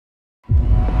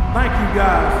Thank you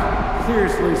guys,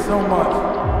 seriously, so much.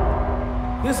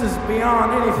 This is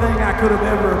beyond anything I could have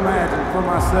ever imagined for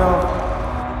myself.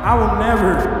 I will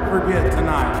never forget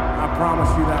tonight. I promise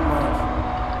you that much.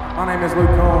 My name is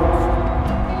Luke Combs.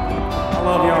 I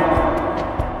love y'all.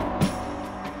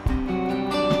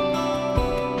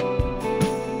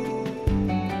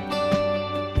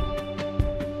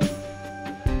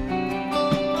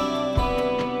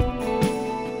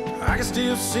 I can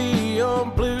still see your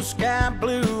blue sky,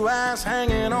 blue eyes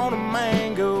hanging on a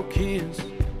mango kiss.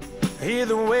 Hear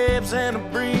the waves and the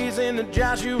breeze in the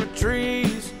Joshua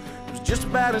trees. It was just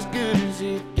about as good as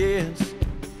it gets.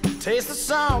 Taste the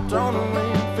salt on the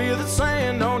wind, feel the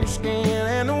sand on your skin,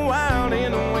 and the wild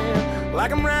in the wind,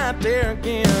 like I'm right there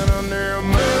again under a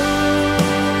moon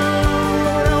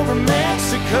over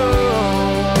Mexico.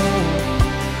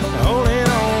 Holding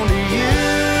on to you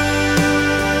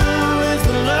as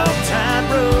the love tide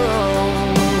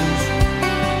rolls.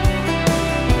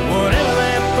 Whatever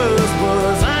that buzz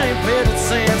was, I ain't paid it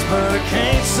since, but I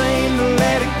can't seem to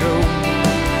let it go.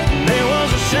 There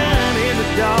was a shine in the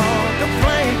dark, a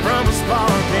flame from a spark,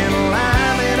 and a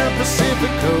line in a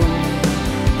Pacifico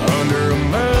under a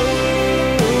moon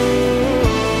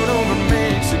over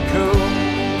Mexico.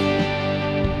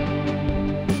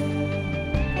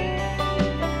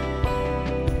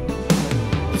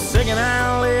 The second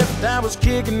I left, I was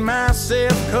kicking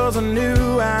myself, cause I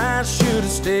knew I should have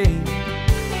stayed.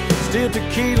 Still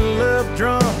tequila up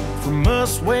drunk from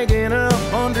us waking up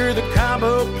under the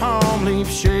Cabo palm leaf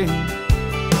shade.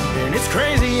 And it's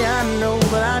crazy, I know,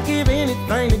 but I'd give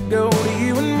anything to go to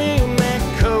you and me on that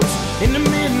coast in the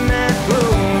midnight glow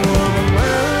of a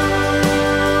moon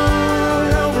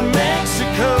over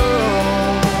Mexico.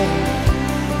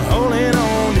 Holding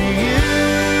on to you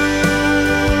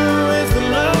as the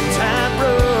love tide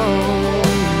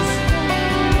rolls.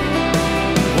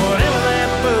 Whatever that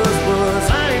buzz was,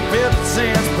 I ain't felt it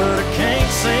since, but I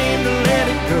can't seem to let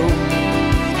it go.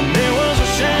 There was a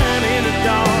shine in the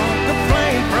dark, a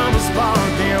flame from a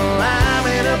spark, and a lime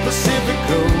in a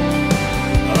Pacifico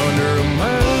under a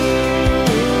moon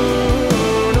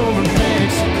over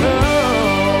Mexico.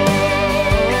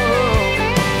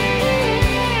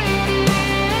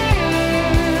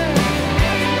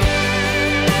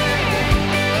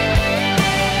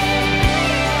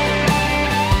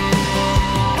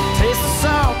 Taste the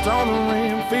salt on the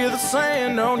rim, feel the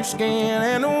sand on your skin,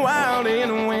 and the wild in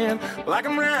the wind, like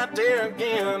I'm right there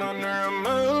again under a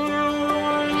moon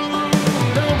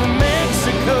over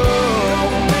Mexico.